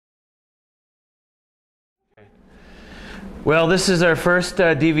Well, this is our first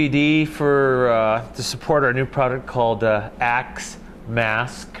DVD for to support our new product called Axe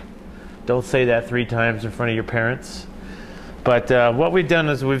Mask. Don't say that 3 times in front of your parents. But what we've done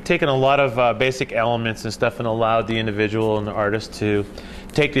is we've taken a lot of basic elements and stuff and allowed the individual and the artist to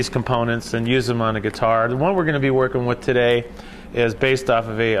take these components and use them on a guitar. The one we're going to be working with today is based off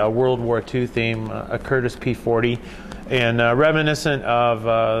of a World War II theme, a Curtiss P40, and reminiscent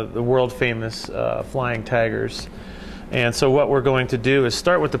of the world famous Flying Tigers. And so what we're going to do is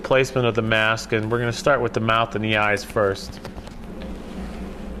start with the placement of the mask, and we're going to start with the mouth and the eyes first.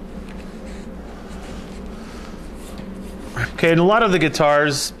 Okay, and a lot of the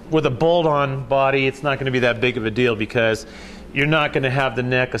guitars with a bolt-on body, it's not going to be that big of a deal because you're not going to have the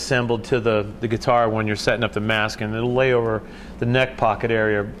neck assembled to the guitar when you're setting up the mask, and it'll lay over the neck pocket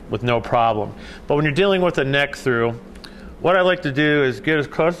area with no problem. But when you're dealing with a neck through, what I like to do is get as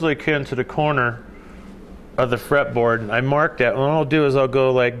close as I can to the corner of the fretboard. I mark that, and what I'll do is I'll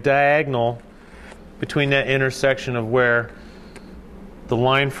go like diagonal between that intersection of where the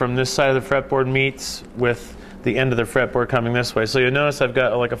line from this side of the fretboard meets with the end of the fretboard coming this way. So you'll notice I've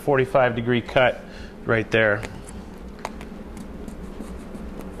got like a 45-degree cut right there.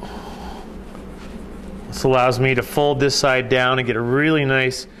 This allows me to fold this side down and get a really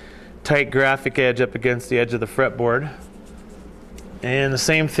nice tight graphic edge up against the edge of the fretboard. And the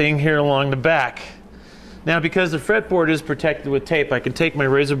same thing here along the back. Now, because the fretboard is protected with tape, I can take my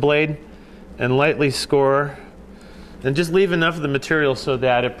razor blade and lightly score and just leave enough of the material so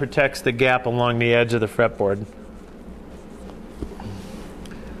that it protects the gap along the edge of the fretboard.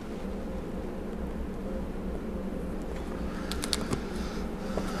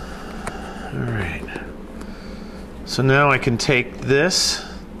 Alright. So now I can take this.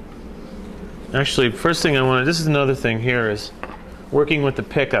 Actually, first thing I want to, this is another thing here, is working with the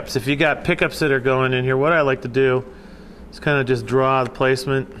pickups. If you got pickups that are going in here, what I like to do is kind of just draw the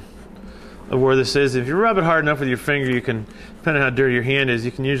placement of where this is. If you rub it hard enough with your finger, you can, depending on how dirty your hand is,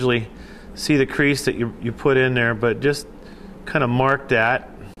 you can usually see the crease that you put in there, but just kind of mark that.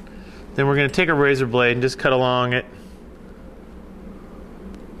 Then we're going to take a razor blade and just cut along it.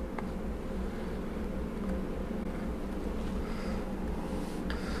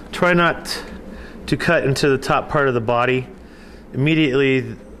 Try not to cut into the top part of the body.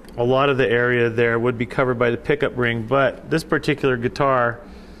 Immediately, a lot of the area there would be covered by the pickup ring, but this particular guitar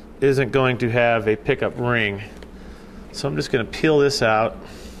isn't going to have a pickup ring. So I'm just going to peel this out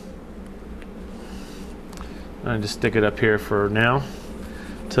and just stick it up here for now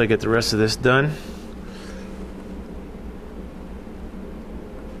until I get the rest of this done.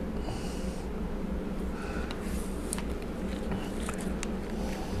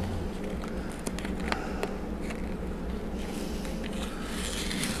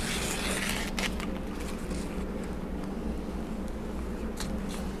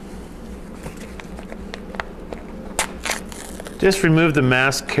 Just remove the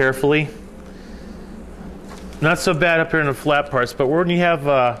mask carefully. Not so bad up here in the flat parts, but when you have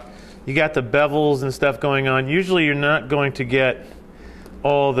you got the bevels and stuff going on, usually you're not going to get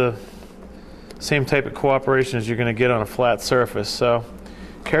all the same type of cooperation as you're going to get on a flat surface. So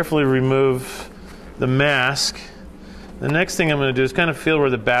carefully remove the mask. The next thing I'm going to do is kind of feel where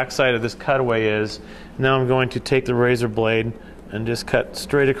the back side of this cutaway is. Now I'm going to take the razor blade and just cut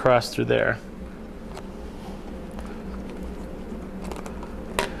straight across through there.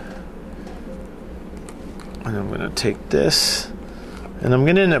 And I'm going to take this, and I'm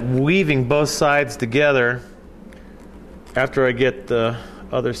going to end up weaving both sides together after I get the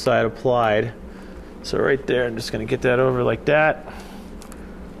other side applied. So right there, I'm just going to get that over like that.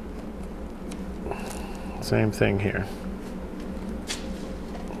 Same thing here.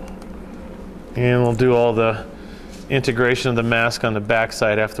 And we'll do all the integration of the mask on the back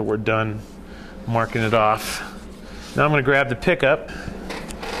side after we're done marking it off. Now I'm going to grab the pickup.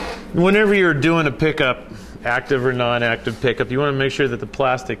 Whenever you're doing a pickup, active or non-active pickup, you want to make sure that the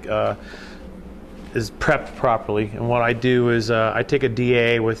plastic is prepped properly. And what I do is I take a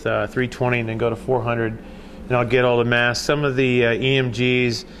DA with 320 and then go to 400, and I'll get all the masks. Some of the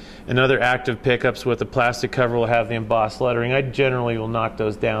EMGs and other active pickups with the plastic cover will have the embossed lettering. I generally will knock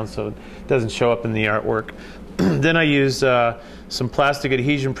those down so it doesn't show up in the artwork. Then I use some plastic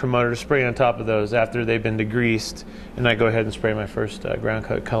adhesion promoter to spray on top of those after they've been degreased, and I go ahead and spray my first ground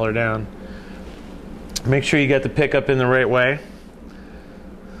coat color down. Make sure you get the pickup in the right way.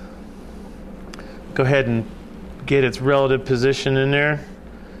 Go ahead and get its relative position in there,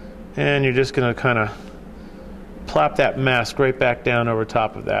 and you're just going to kind of plop that mask right back down over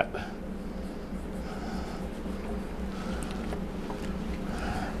top of that.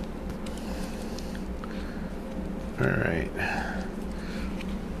 All right.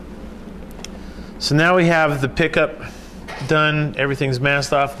 So now we have the pickup done. Everything's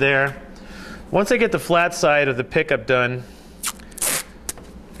masked off there. Once I get the flat side of the pickup done,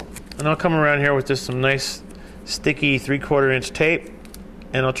 and I'll come around here with just some nice sticky 3/4 inch tape,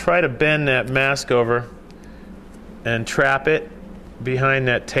 and I'll try to bend that mask over and trap it behind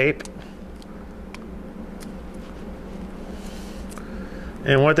that tape.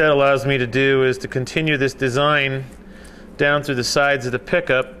 And what that allows me to do is to continue this design down through the sides of the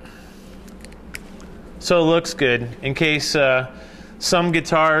pickup so it looks good, in case some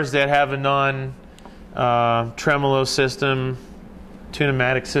guitars that have a non-tremolo system,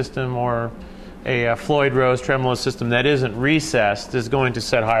 tunematic system, or a Floyd Rose tremolo system that isn't recessed is going to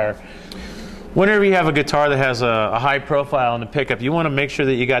set higher. Whenever you have a guitar that has a high profile in the pickup, you want to make sure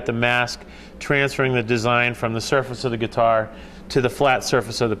that you got the mask transferring the design from the surface of the guitar to the flat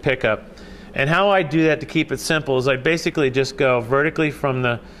surface of the pickup. And how I do that to keep it simple is I basically just go vertically from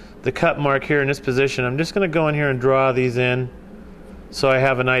the cut mark here in this position. I'm just going to go in here and draw these in so I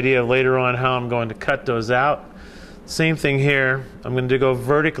have an idea of later on how I'm going to cut those out. Same thing here. I'm going to go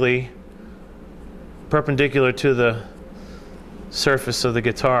vertically perpendicular to the surface of the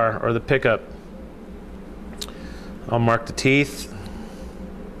guitar or the pickup. I'll mark the teeth,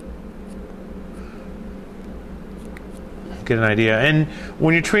 get an idea. And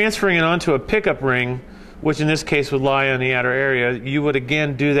when you're transferring it onto a pickup ring, which in this case would lie on the outer area, you would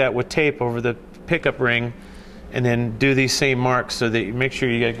again do that with tape over the pickup ring and then do these same marks so that you make sure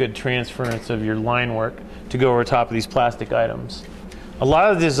you get good transference of your line work to go over top of these plastic items. A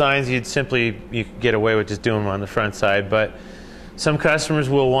lot of the designs you could get away with just doing them on the front side, but some customers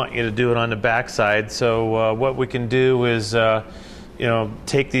will want you to do it on the back side. So what we can do is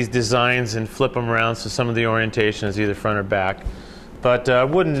take these designs and flip them around so some of the orientation is either front or back. But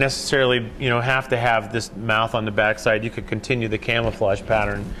wouldn't necessarily have to have this mouth on the back side. You could continue the camouflage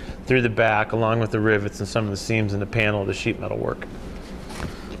pattern through the back along with the rivets and some of the seams in the panel of the sheet metal work.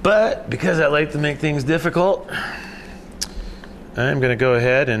 But because I like to make things difficult, I'm going to go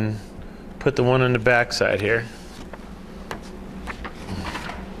ahead and put the one on the back side here.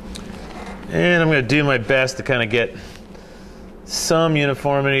 And I'm going to do my best to kind of get some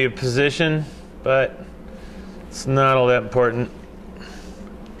uniformity of position, but it's not all that important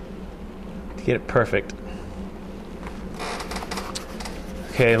to get it perfect.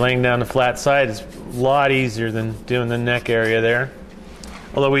 Okay, laying down the flat side is a lot easier than doing the neck area there.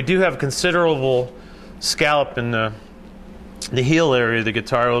 Although we do have considerable scallop in the heel area of the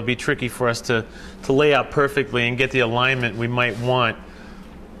guitar, it will be tricky for us to lay out perfectly and get the alignment we might want.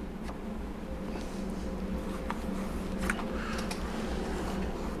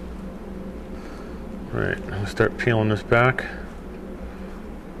 All right, I'm going to start peeling this back.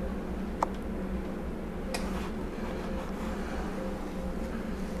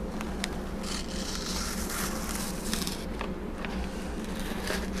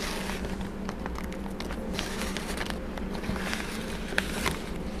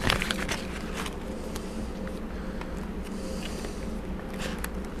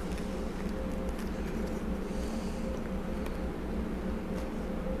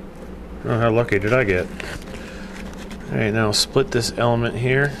 Oh, how lucky did I get? All right, now I'll split this element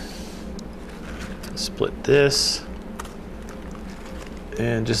here. Split this.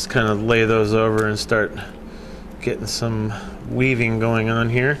 And just kind of lay those over and start getting some weaving going on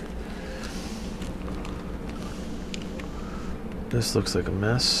here. This looks like a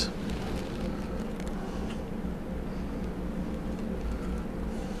mess.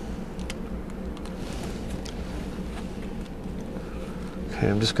 Okay,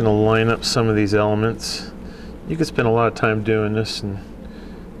 I'm just going to line up some of these elements. You could spend a lot of time doing this and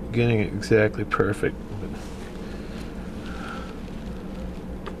getting it exactly perfect.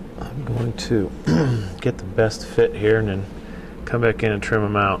 But I'm going to get the best fit here and then come back in and trim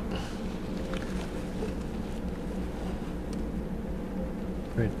them out.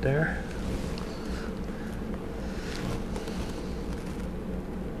 Right there.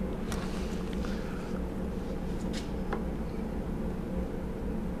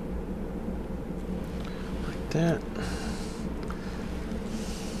 That.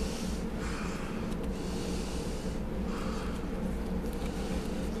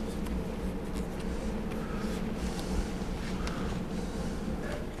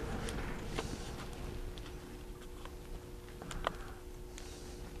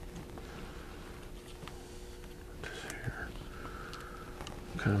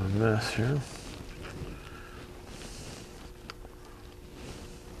 Kind of a mess here.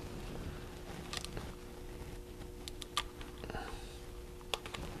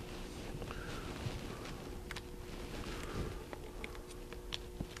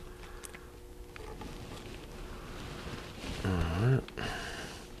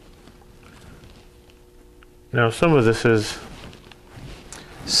 Now some of this is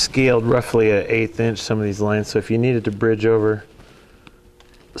scaled roughly an 1/8 inch, some of these lines, so if you needed to bridge over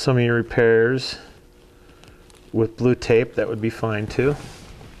some of your repairs with blue tape, that would be fine too.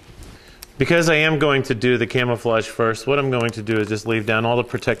 Because I am going to do the camouflage first, what I'm going to do is just leave down all the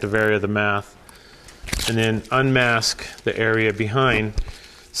protective area of the mouth and then unmask the area behind.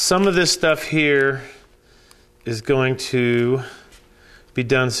 Some of this stuff here is going to be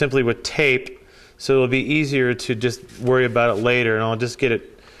done simply with tape, so it'll be easier to just worry about it later, and I'll just get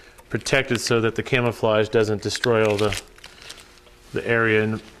it protected so that the camouflage doesn't destroy all the area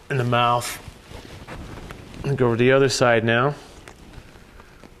in the mouth. I'll go over to the other side now,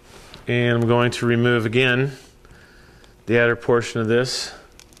 and I'm going to remove again the outer portion of this.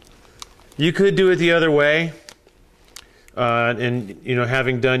 You could do it the other way, and you know,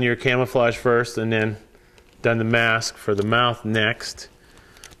 having done your camouflage first and then done the mask for the mouth next.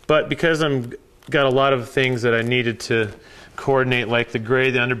 But because I'm got a lot of things that I needed to coordinate, like the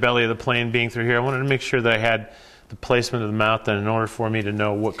gray, the underbelly of the plane being through here, I wanted to make sure that I had the placement of the mouth done in order for me to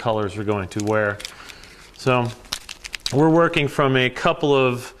know what colors we're going to wear. So we're working from a couple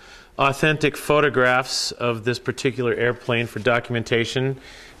of authentic photographs of this particular airplane for documentation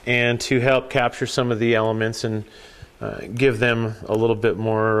and to help capture some of the elements and give them a little bit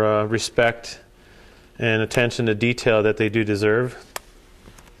more respect and attention to detail that they do deserve.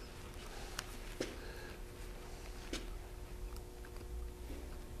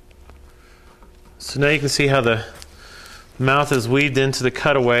 So now you can see how the mouth is weaved into the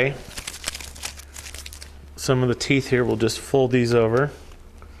cutaway. Some of the teeth here, we'll just fold these over,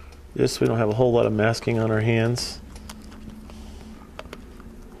 just so we don't have a whole lot of masking on our hands.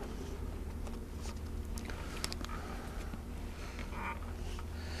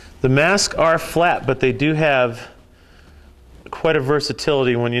 The masks are flat, but they do have quite a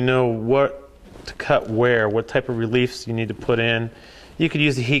versatility when you know what to cut where, what type of reliefs you need to put in. You could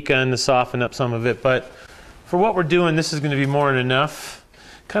use a heat gun to soften up some of it, but for what we're doing, this is going to be more than enough.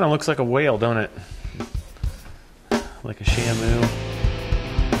 Kind of looks like a whale, don't it? Like a shamu.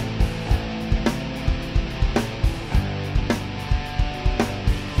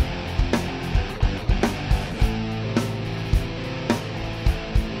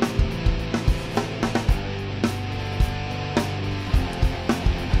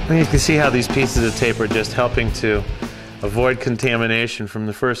 And you can see how these pieces of tape are just helping to avoid contamination from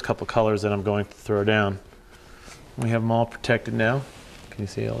the first couple colors that I'm going to throw down. We have them all protected now. Can you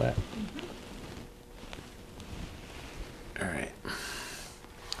see all that? All right.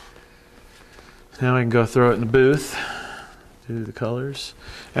 Now I can go throw it in the booth, do the colors.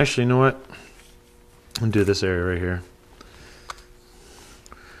 Actually, you know what? I'm gonna do this area right here.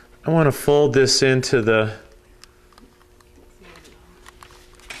 I want to fold this into the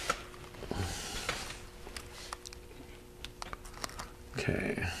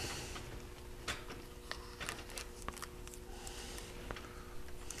okay.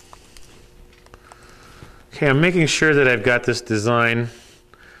 Okay, I'm making sure that I've got this design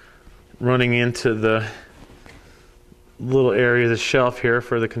running into the little area of the shelf here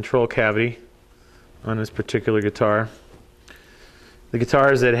for the control cavity on this particular guitar. The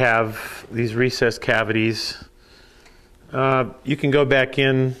guitars that have these recessed cavities, you can go back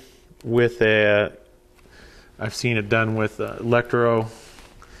in with a, I've seen it done with electro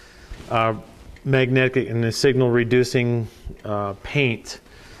magnetic and a signal reducing paint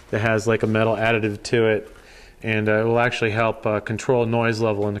that has like a metal additive to it, and it will actually help control noise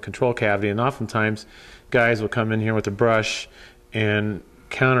level in the control cavity. And oftentimes guys will come in here with a brush and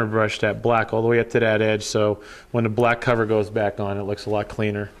counter brush that black all the way up to that edge, so when the black cover goes back on, it looks a lot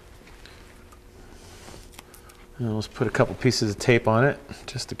cleaner. And let's put a couple pieces of tape on it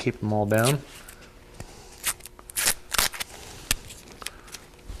just to keep them all down.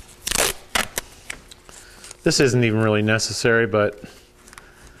 This isn't even really necessary, but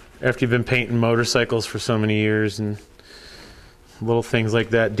after you've been painting motorcycles for so many years, and little things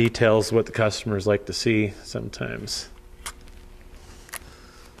like that details what the customers like to see sometimes.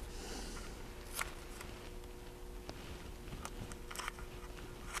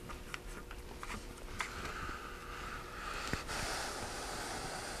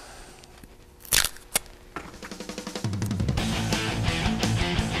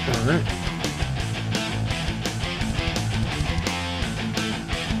 All right.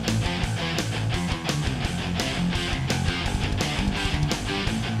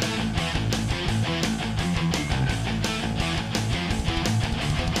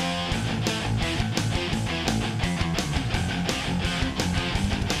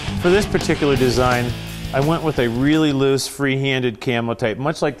 For this particular design, I went with a really loose free-handed camo type,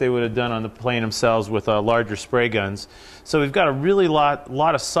 much like they would have done on the plane themselves with larger spray guns. So we've got a really lot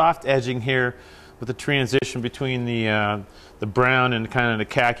of soft edging here with the transition between the brown and kind of the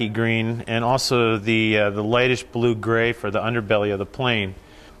khaki green, and also the lightish blue-gray for the underbelly of the plane.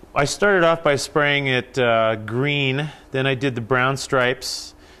 I started off by spraying it green, then I did the brown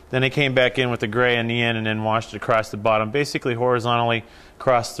stripes, then I came back in with the gray in the end and then washed it across the bottom, basically horizontally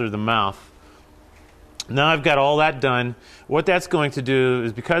across through the mouth. Now I've got all that done. What that's going to do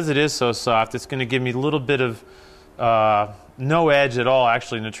is, because it is so soft, it's going to give me a little bit of no edge at all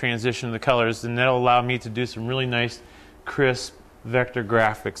actually in the transition of the colors, and that'll allow me to do some really nice crisp vector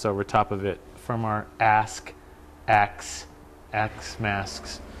graphics over top of it from our Ask X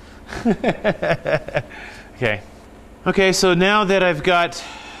masks. Okay, so now that I've got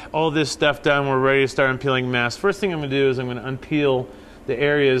all this stuff done, we're ready to start unpeeling masks. First thing I'm going to do is I'm going to unpeel the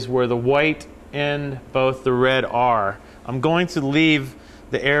areas where the white and both the red are. I'm going to leave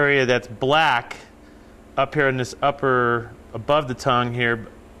the area that's black up here in this upper, above the tongue here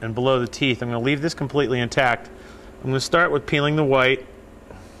and below the teeth. I'm going to leave this completely intact. I'm going to start with peeling the white.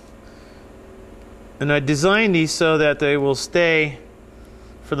 And I designed these so that they will stay,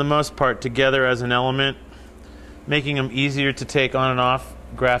 for the most part, together as an element, making them easier to take on and off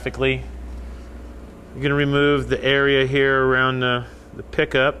graphically. I'm going to remove the area here around the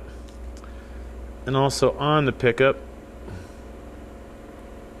pickup and also on the pickup.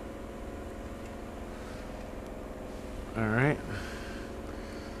 Alright.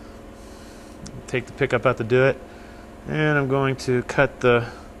 Take the pickup out to do it. And I'm going to cut the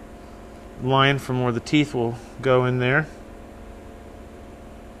line from where the teeth will go in there,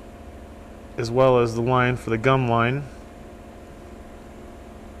 as well as the line for the gum line.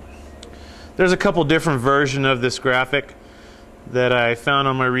 There's a couple different versions of this graphic that I found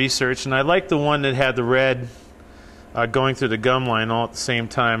on my research, and I liked the one that had the red going through the gum line all at the same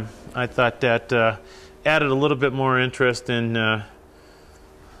time. I thought that added a little bit more interest and a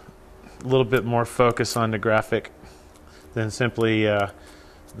little bit more focus on the graphic than simply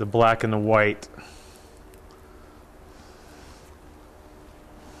the black and the white.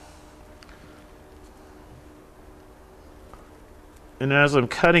 And as I'm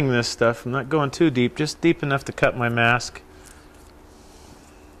cutting this stuff, I'm not going too deep, just deep enough to cut my mask.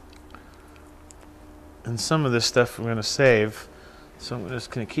 And some of this stuff I'm going to save, so I'm just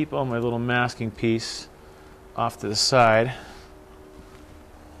going to keep all my little masking piece off to the side.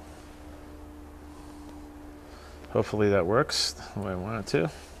 Hopefully that works the way I want it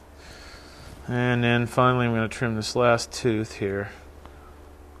to. And then finally I'm going to trim this last tooth here.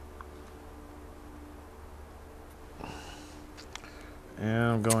 And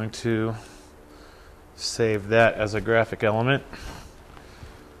I'm going to save that as a graphic element,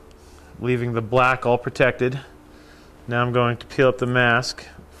 leaving the black all protected. Now I'm going to peel up the mask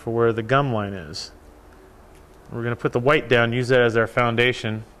for where the gum line is. We're going to put the white down, use that as our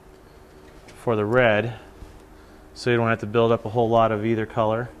foundation for the red, so you don't have to build up a whole lot of either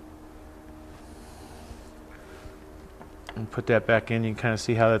color. And put that back in, you can kind of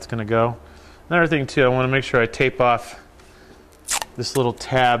see how that's going to go. Another thing too, I want to make sure I tape off this little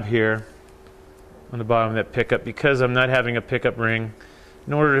tab here on the bottom of that pickup, because I'm not having a pickup ring.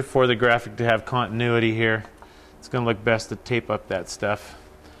 In order for the graphic to have continuity here, it's going to look best to tape up that stuff.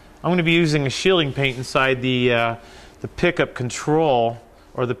 I'm going to be using a shielding paint inside the pickup control,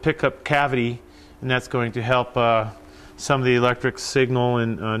 or the pickup cavity, and that's going to help some of the electric signal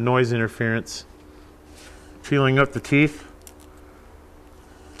and noise interference. Peeling up the teeth.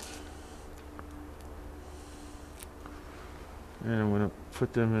 And I'm going to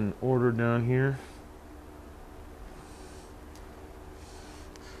put them in order down here.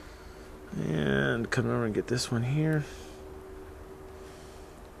 And come over and get this one here.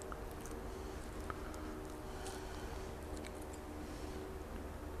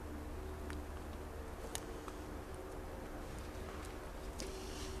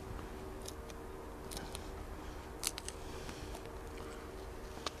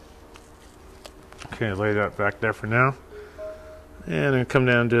 Okay, lay that back there for now. And then come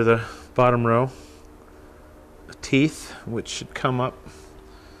down to the bottom row. The teeth, which should come up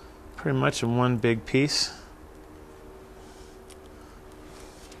pretty much in one big piece.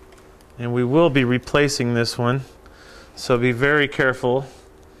 And we will be replacing this one, so be very careful,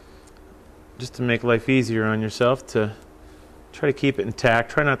 just to make life easier on yourself, to try to keep it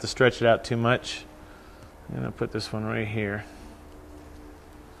intact. Try not to stretch it out too much. I'm going to put this one right here.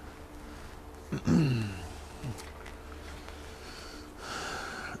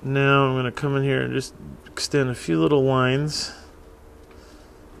 Now I'm going to come in here and just extend a few little lines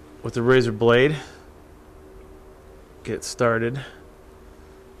with the razor blade. get started.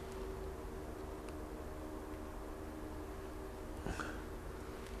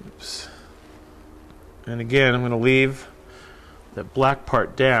 Oops. And again, I'm going to leave that black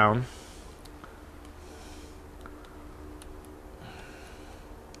part down.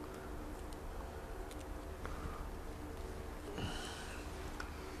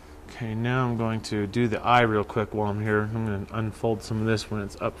 Okay, now I'm going to do the eye real quick while I'm here. I'm going to unfold some of this when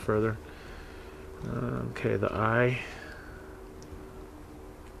it's up further. Okay, the eye.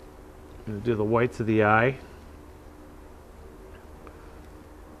 I'm going to do the whites of the eye.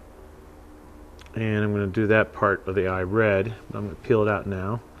 And I'm going to do that part of the eye red. I'm going to peel it out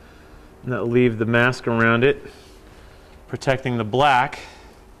now. And that'll leave the mask around it, protecting the black.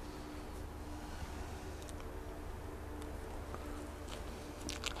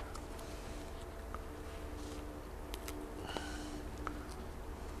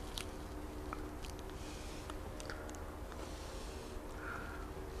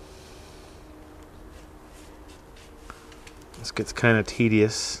 This gets kind of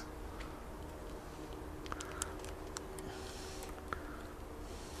tedious.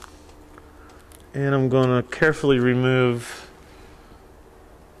 And I'm going to carefully remove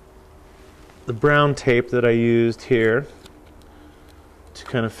the brown tape that I used here to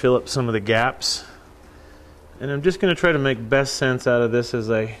kind of fill up some of the gaps. And I'm just going to try to make best sense out of this as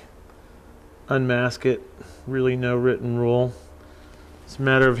I unmask it. Really no written rule. It's a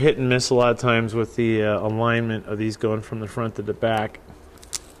matter of hit and miss a lot of times with the alignment of these going from the front to the back.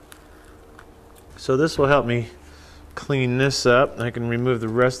 So this will help me clean this up. I can remove the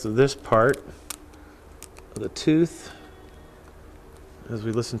rest of this part of the tooth as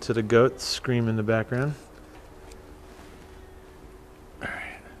we listen to the goats scream in the background. All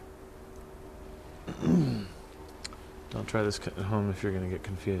right. Don't try this at home if you're going to get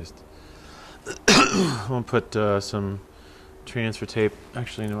confused. I'm going to put some transfer tape.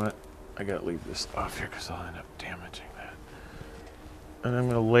 Actually, you know what? I got to leave this off here because I'll end up damaging that. And I'm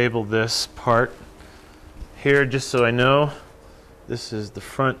going to label this part here just so I know. This is the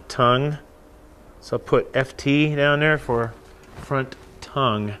front tongue. So I'll put FT down there for front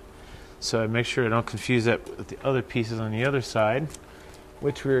tongue. So I make sure I don't confuse that with the other pieces on the other side,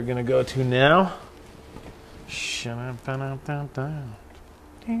 which we're going to go to now.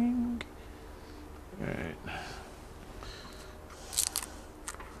 Ding. All right.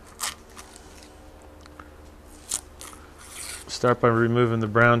 Start by removing the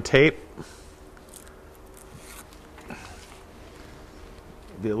brown tape.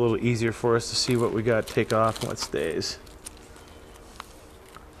 Be a little easier for us to see what we got to take off and what stays.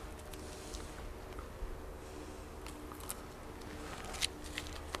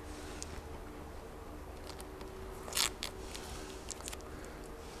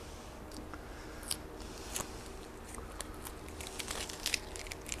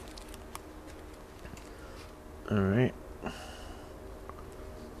 All right.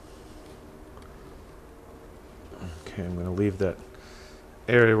 Okay, I'm going to leave that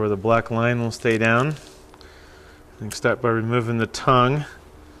area where the black line will stay down. And start by removing the tongue.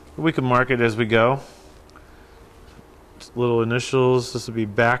 We can mark it as we go. Just little initials. This would be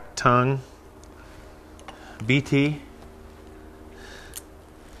back tongue. BT.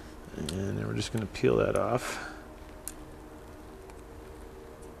 And then we're just going to peel that off.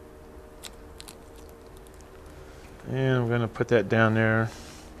 And I'm going to put that down there.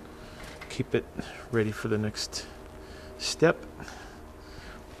 Keep it ready for the next step.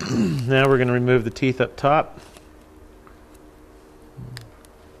 Now we're going to remove the teeth up top.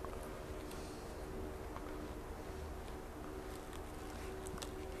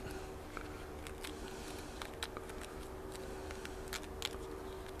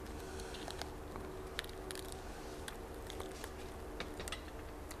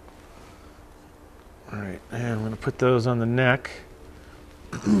 All right, and I'm going to put those on the neck.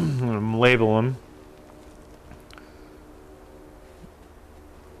 I'm going to label them.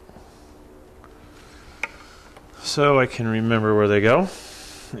 So I can remember where they go.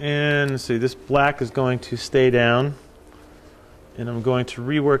 And let's see, this black is going to stay down. And I'm going to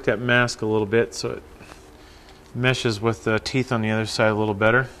rework that mask a little bit so it meshes with the teeth on the other side a little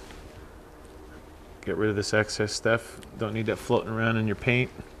better. Get rid of this excess stuff. Don't need that floating around in your paint.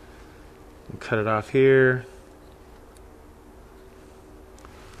 And cut it off here.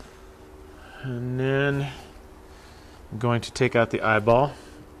 And then I'm going to take out the eyeball.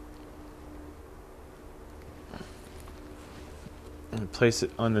 And place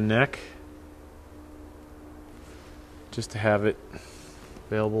it on the neck just to have it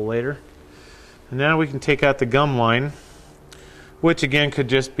available later. And now we can take out the gum line, which again could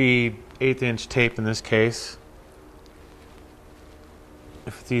just be 1/8 inch tape in this case.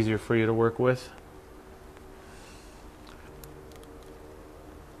 if it's easier for you to work with.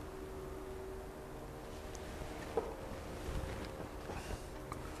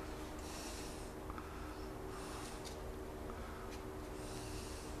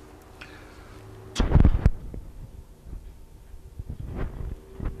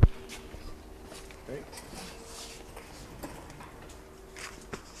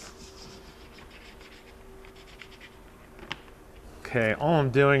 Okay, all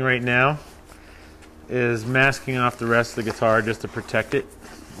I'm doing right now is masking off the rest of the guitar just to protect it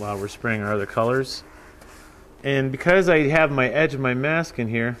while we're spraying our other colors. And because I have my edge of my mask in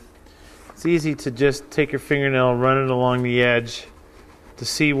here, it's easy to just take your fingernail, run it along the edge to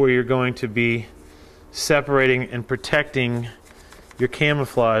see where you're going to be separating and protecting your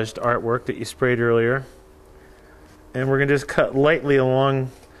camouflaged artwork that you sprayed earlier. And we're going to just cut lightly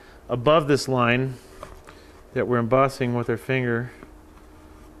along above this line that we're embossing with our finger.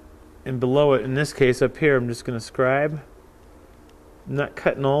 And below it, in this case up here, I'm just going to scribe. I'm not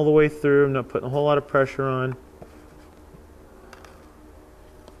cutting all the way through, I'm not putting a whole lot of pressure on.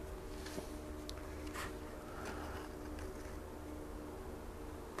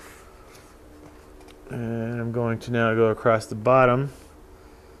 And I'm going to now go across the bottom,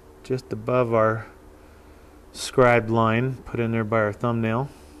 just above our scribed line, put in there by our thumbnail.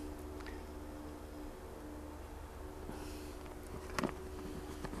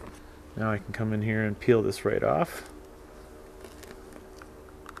 Now I can come in here and peel this right off.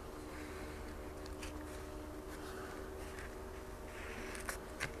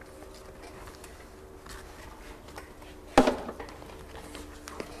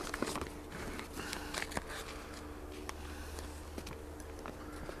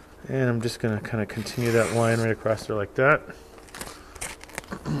 And I'm just going to kind of continue that line right across there like that.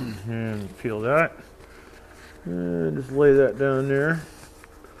 And peel that. And just lay that down there.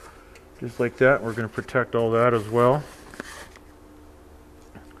 Just like that. We're going to protect all that as well.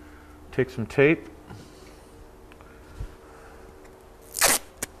 Take some tape.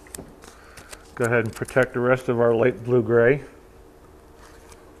 Go ahead and protect the rest of our light blue-gray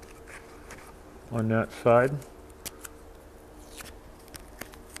on that side.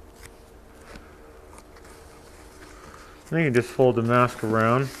 Then you can just fold the mask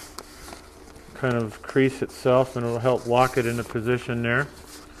around, kind of crease itself, and it'll help lock it into position there.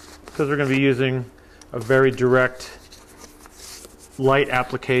 Because we're going to be using a very direct light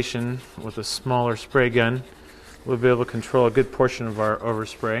application with a smaller spray gun, we'll be able to control a good portion of our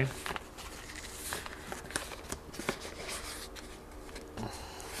overspray.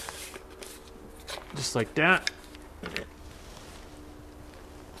 Just like that.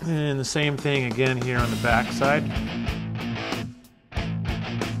 And the same thing again here on the back side.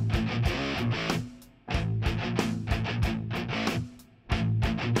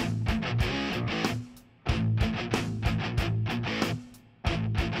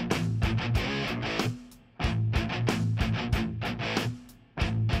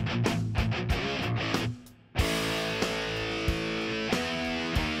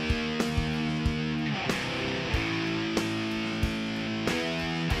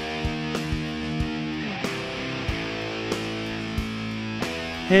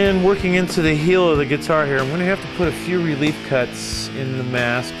 And working into the heel of the guitar here, I'm going to have to put a few relief cuts in the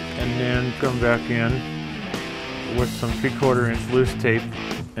mask and then come back in with some 3/4 inch loose tape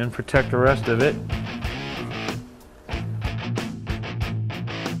and protect the rest of it.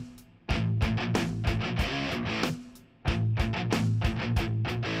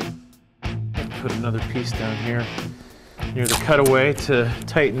 Put another piece down here near the cutaway to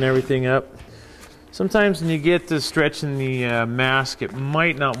tighten everything up. Sometimes when you get to stretching the mask, it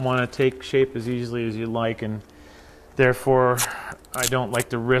might not want to take shape as easily as you like, and therefore I don't like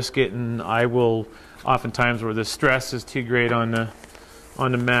to risk it, and I will oftentimes where the stress is too great on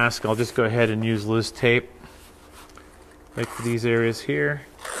the mask, I'll just go ahead and use loose tape like for these areas here.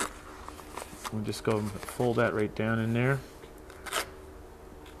 We'll just go and fold that right down in there.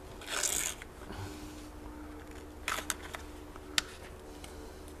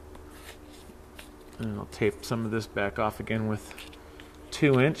 And I'll tape some of this back off again with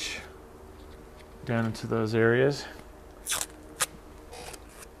 2-inch down into those areas.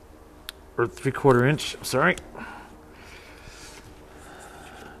 Or 3/4 inch, sorry.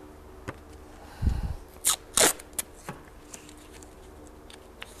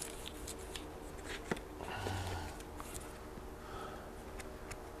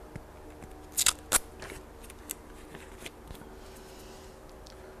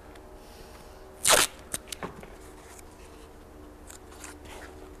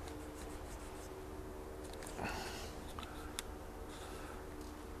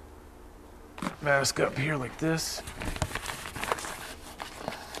 mask up here like this.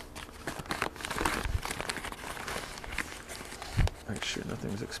 Make sure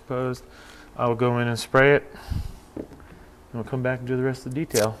nothing's exposed. I'll go in and spray it, and we'll come back and do the rest of the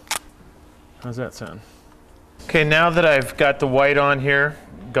detail. How's that sound? Okay, now that I've got the white on here,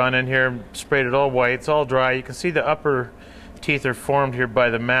 gone in here, sprayed it all white, it's all dry. You can see the upper teeth are formed here by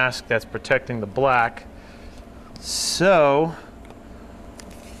the mask that's protecting the black. So,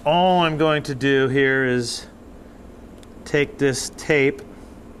 all I'm going to do here is take this tape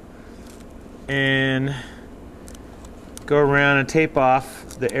and go around and tape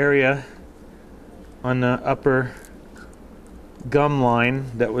off the area on the upper gum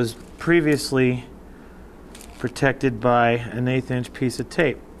line that was previously protected by an 1/8 inch piece of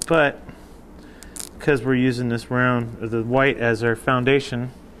tape. But because we're using this round, or the white, as our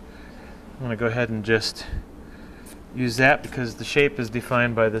foundation, I'm going to go ahead and just use that because the shape is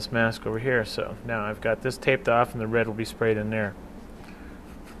defined by this mask over here. So now I've got this taped off and the red will be sprayed in there.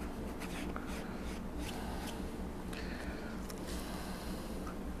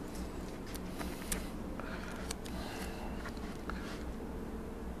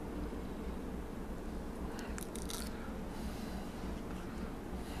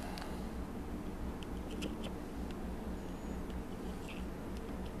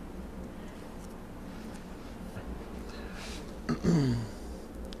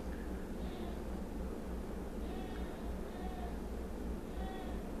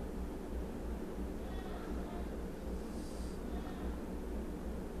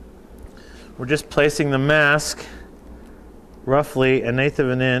 We're just placing the mask roughly 1/8 of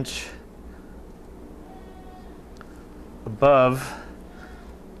an inch above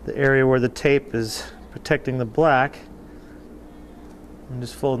the area where the tape is protecting the black. I'm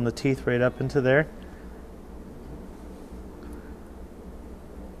just folding the teeth right up into there.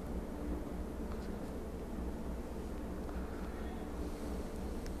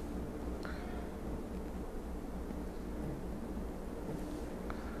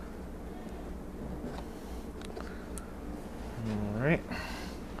 Alright,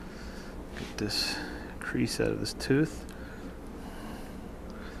 get this crease out of this tooth.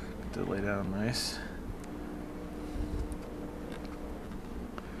 Get that laid out nice.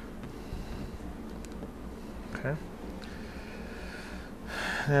 Okay.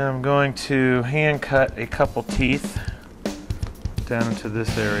 Now I'm going to hand cut a couple teeth down into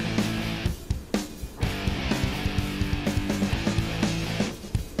this area.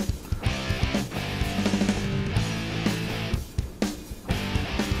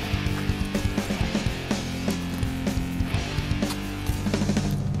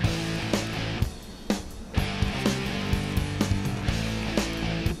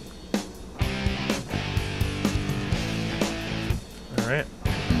 Alright,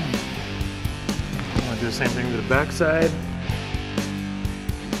 I'm going to do the same thing to the back side.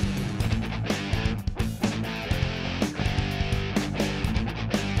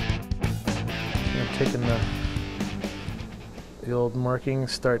 I'm taking the old marking,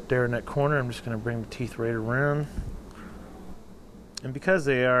 start there in that corner. I'm just going to bring the teeth right around. And because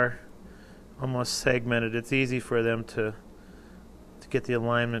they are almost segmented, it's easy for them to get the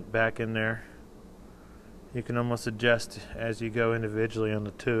alignment back in there. You can almost adjust as you go individually on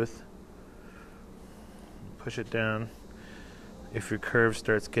the tooth. Push it down if your curve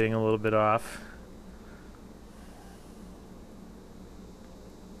starts getting a little bit off.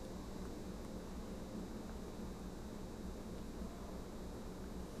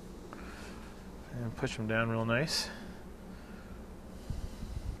 And push them down real nice.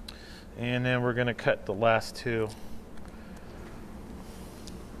 And then we're going to cut the last two.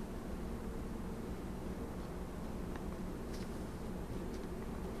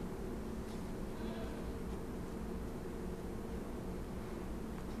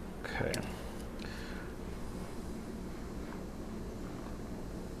 Okay.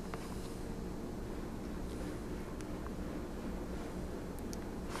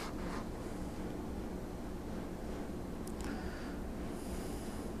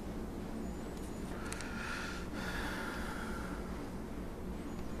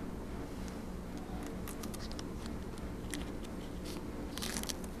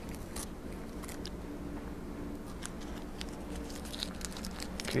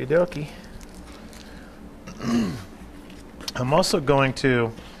 Okie dokie. I'm also going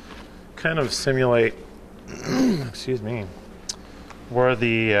to kind of simulate, excuse me, where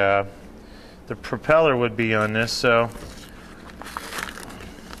the propeller would be on this. So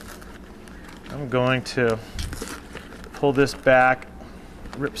I'm going to pull this back,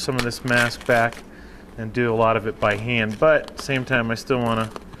 rip some of this mask back, and do a lot of it by hand. But at the same time, I still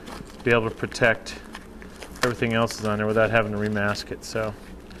want to be able to protect everything else is on there without having to remask it. So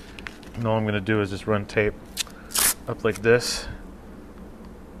all I'm going to do is just run tape up like this.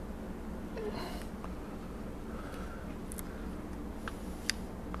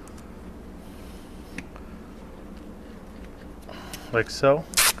 Like so.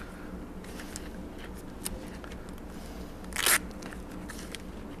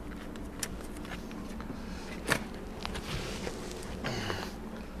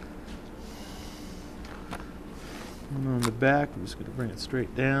 And on the back, I'm just going to bring it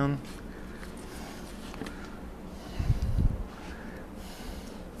straight down.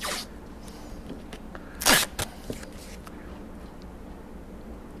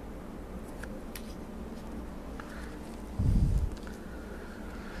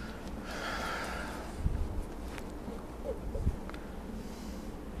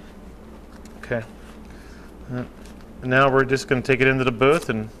 Okay. Now we're just going to take it into the booth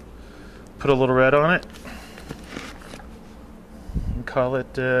and put a little red on it. And call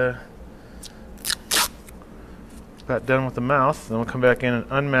it about done with the mouth. Then we'll come back in and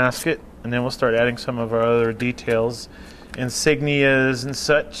unmask it, and then we'll start adding some of our other details, insignias and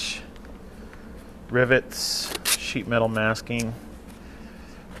such, rivets, sheet metal masking.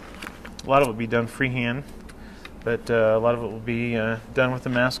 A lot of it will be done freehand, but a lot of it will be done with the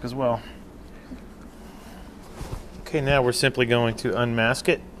mask as well. Okay, now we're simply going to unmask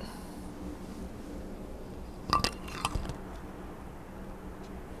it.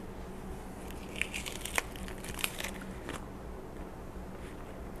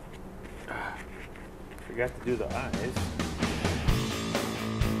 Forgot to do the eyes.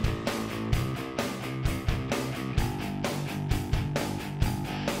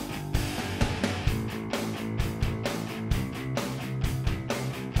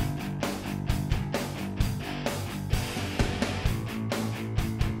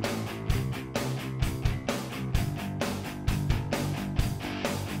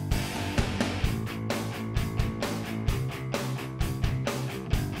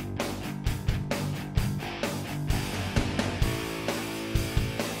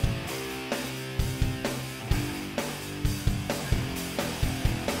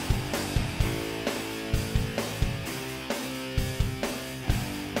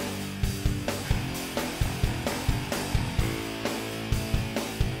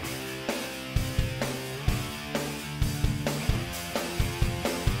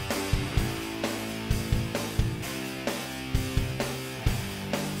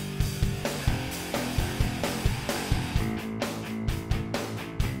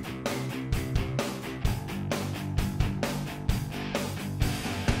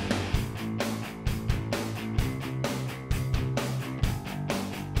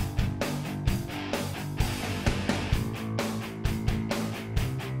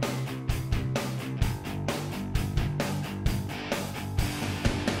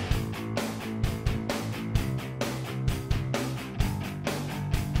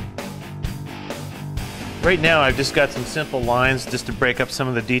 Right now I've just got some simple lines just to break up some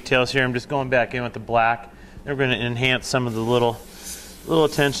of the details here. I'm just going back in with the black. We're going to enhance some of the little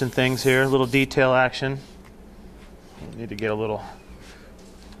attention things here, little detail action. Need to get a little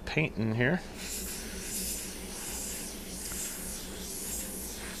paint in here.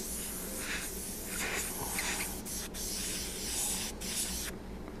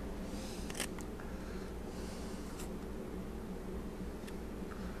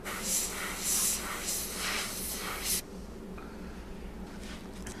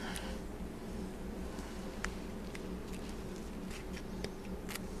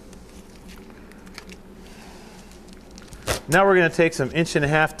 Now we're going to take some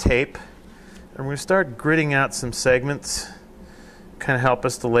 1.5" tape and we're going to start gridding out some segments, kind of help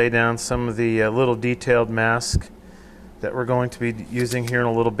us to lay down some of the little detailed mask that we're going to be using here in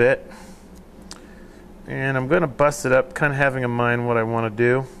a little bit. And I'm going to bust it up, kind of having in mind what I want to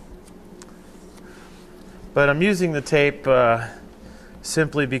do. But I'm using the tape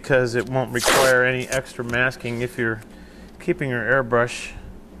simply because it won't require any extra masking if you're keeping your airbrush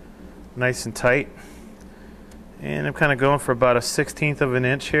nice and tight. And I'm kind of going for about a 1/16 of an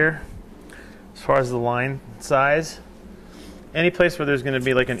inch here as far as the line size. Any place where there's going to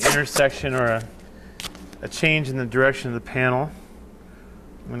be like an intersection or a change in the direction of the panel,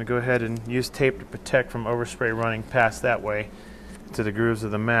 I'm going to go ahead and use tape to protect from overspray running past that way to the grooves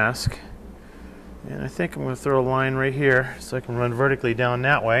of the mask. And I think I'm going to throw a line right here so I can run vertically down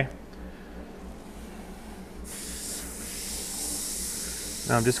that way.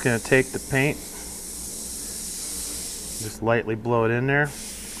 Now I'm just going to take the paint, just lightly blow it in there.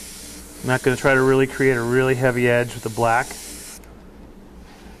 I'm not going to try to really create a really heavy edge with the black.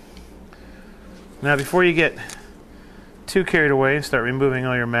 Now before you get too carried away and start removing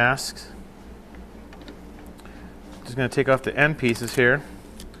all your masks, just going to take off the end pieces here,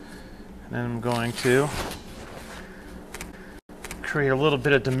 and then I'm going to create a little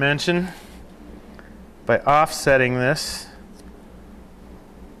bit of dimension by offsetting this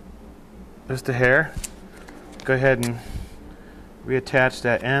just a hair. Go ahead and reattach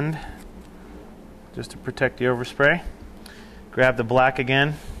that end just to protect the overspray. Grab the black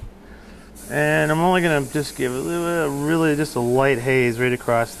again, and I'm only going to just give a little, really just a light haze right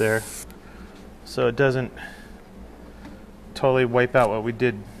across there, so it doesn't totally wipe out what we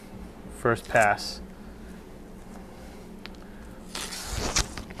did first pass.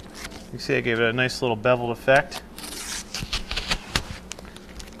 You see I gave it a nice little beveled effect.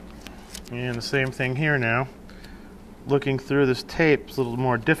 And the same thing here now. Looking through this tape is a little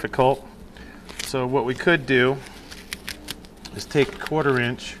more difficult. So what we could do is take a 1/4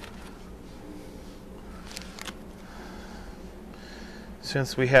 inch.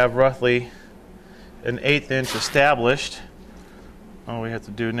 Since we have roughly an 1/8 inch established, all we have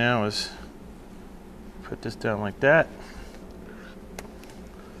to do now is put this down like that.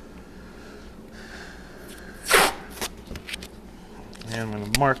 And I'm going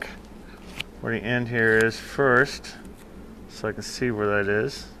to mark where the end here is first, so I can see where that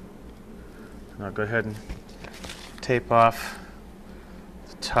is. And I'll go ahead and tape off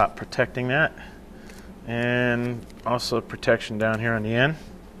the top, protecting that, and also protection down here on the end.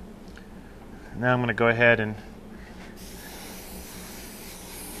 Now I'm going to go ahead and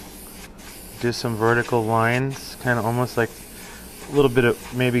do some vertical lines, kind of almost like a little bit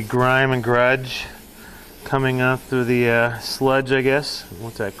of maybe grime and grudge coming up through the sludge, I guess.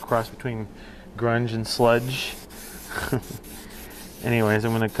 What's that cross between grunge and sludge? Anyways,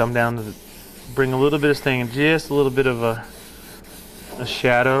 I'm going to come down to bring a little bit of stain, just a little bit of a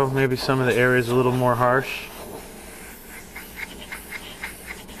shadow. Maybe some of the areas a little more harsh.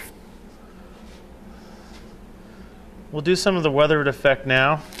 We'll do some of the weathered effect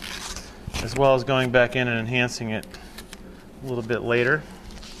now, as well as going back in and enhancing it a little bit later.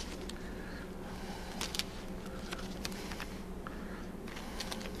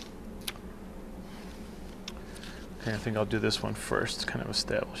 Okay, I think I'll do this one first to kind of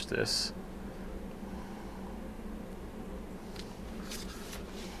establish this.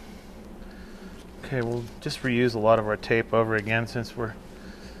 Okay, we'll just reuse a lot of our tape over again since we're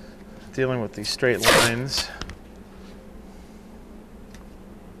dealing with these straight lines.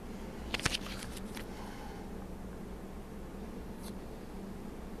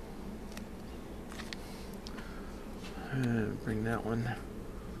 Bring that one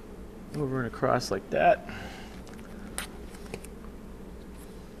over and across like that.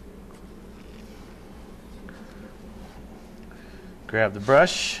 Grab the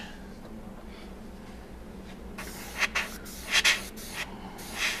brush.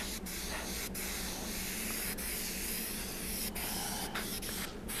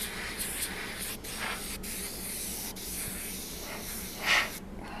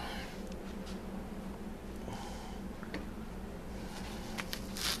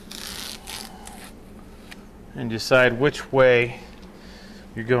 And decide which way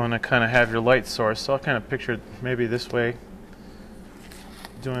you're going to kind of have your light source. So I'll kind of picture maybe this way.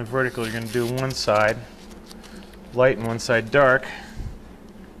 Doing vertical, you're going to do one side light and one side dark.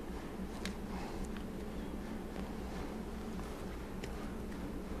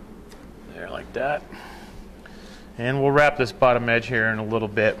 There, like that. And we'll wrap this bottom edge here in a little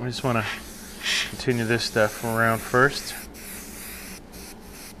bit. We just want to continue this stuff around first.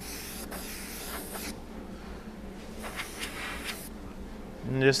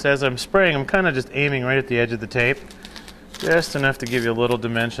 And just as I'm spraying, I'm kind of just aiming right at the edge of the tape. Just enough to give you a little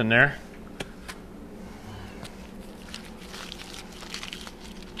dimension there.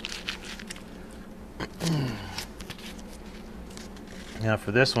 Now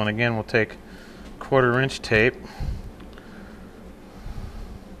for this one, again, we'll take 1/4 inch tape.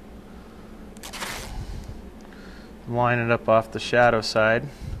 Line it up off the shadow side,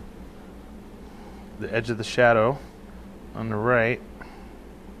 the edge of the shadow on the right.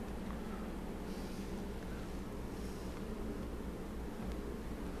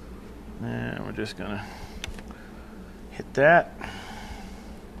 And we're just gonna hit that.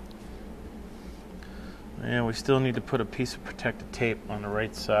 And we still need to put a piece of protective tape on the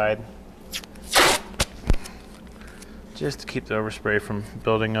right side, just to keep the overspray from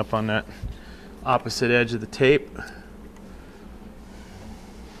building up on that opposite edge of the tape.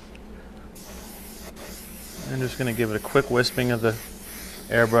 I'm just gonna give it a quick wisping of the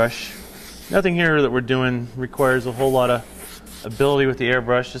airbrush. Nothing here that we're doing requires a whole lot of ability with the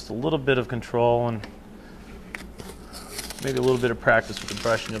airbrush, just a little bit of control and maybe a little bit of practice with the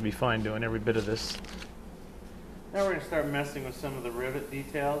brush and you'll be fine doing every bit of this. Now we're going to start messing with some of the rivet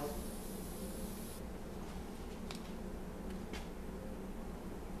details.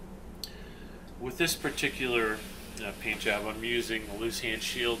 With this particular paint job, I'm using a loose hand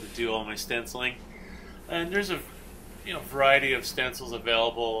shield to do all my stenciling. And there's a variety of stencils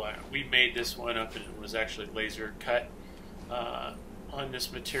available. We made this one up and it was actually laser cut on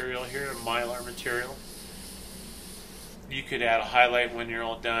this material here, a mylar material. You could add a highlight when you're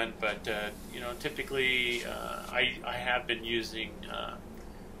all done, but typically I have been using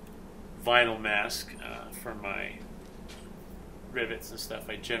vinyl mask for my rivets and stuff.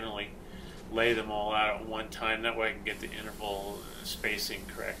 I generally lay them all out at one time, that way I can get the interval spacing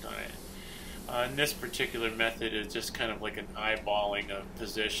correct on it. And this particular method is just kind of like an eyeballing of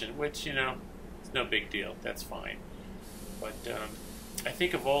position, which it's no big deal, that's fine. But I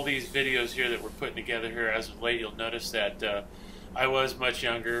think of all these videos here that we're putting together here as of late, you'll notice that I was much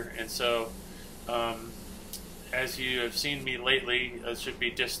younger, and so as you have seen me lately, it should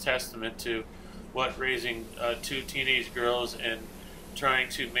be just testament to what raising two teenage girls and trying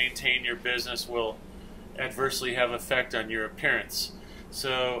to maintain your business will adversely have effect on your appearance.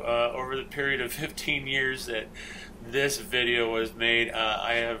 So over the period of 15 years that this video was made,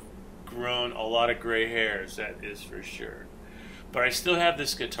 I have grown a lot of gray hairs, that is for sure. But I still have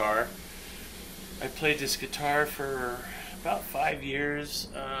this guitar. I played this guitar for about 5 years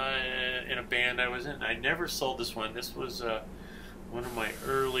in a band I was in. I never sold this one. This was one of my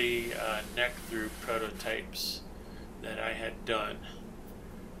early neck-through prototypes that I had done.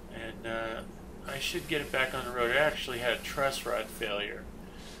 And I should get it back on the road. I actually had a truss rod failure.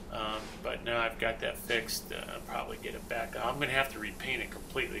 But now I've got that fixed. I'll probably get it back. I'm going to have to repaint it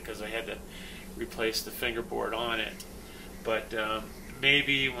completely because I had to replace the fingerboard on it. But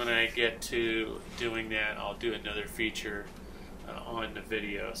maybe when I get to doing that, I'll do another feature on the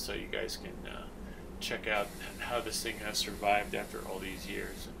video so you guys can check out how this thing has survived after all these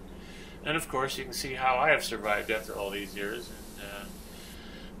years. And of course, you can see how I have survived after all these years and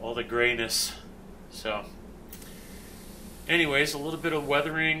all the grayness. So, anyways, a little bit of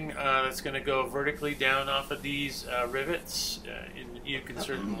weathering that's going to go vertically down off of these rivets. And you can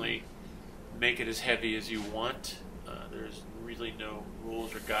certainly make it as heavy as you want. There's really no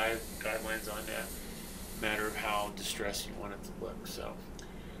rules or guidelines on that. Matter of how distressed you want it to look. So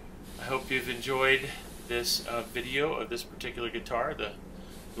I hope you've enjoyed this video of this particular guitar, the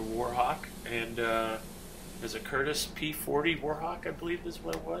Warhawk, and there's a Curtiss P40 Warhawk, I believe is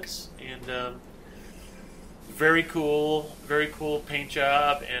what it was, and very cool paint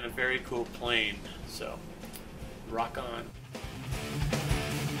job and a very cool plane. So rock on.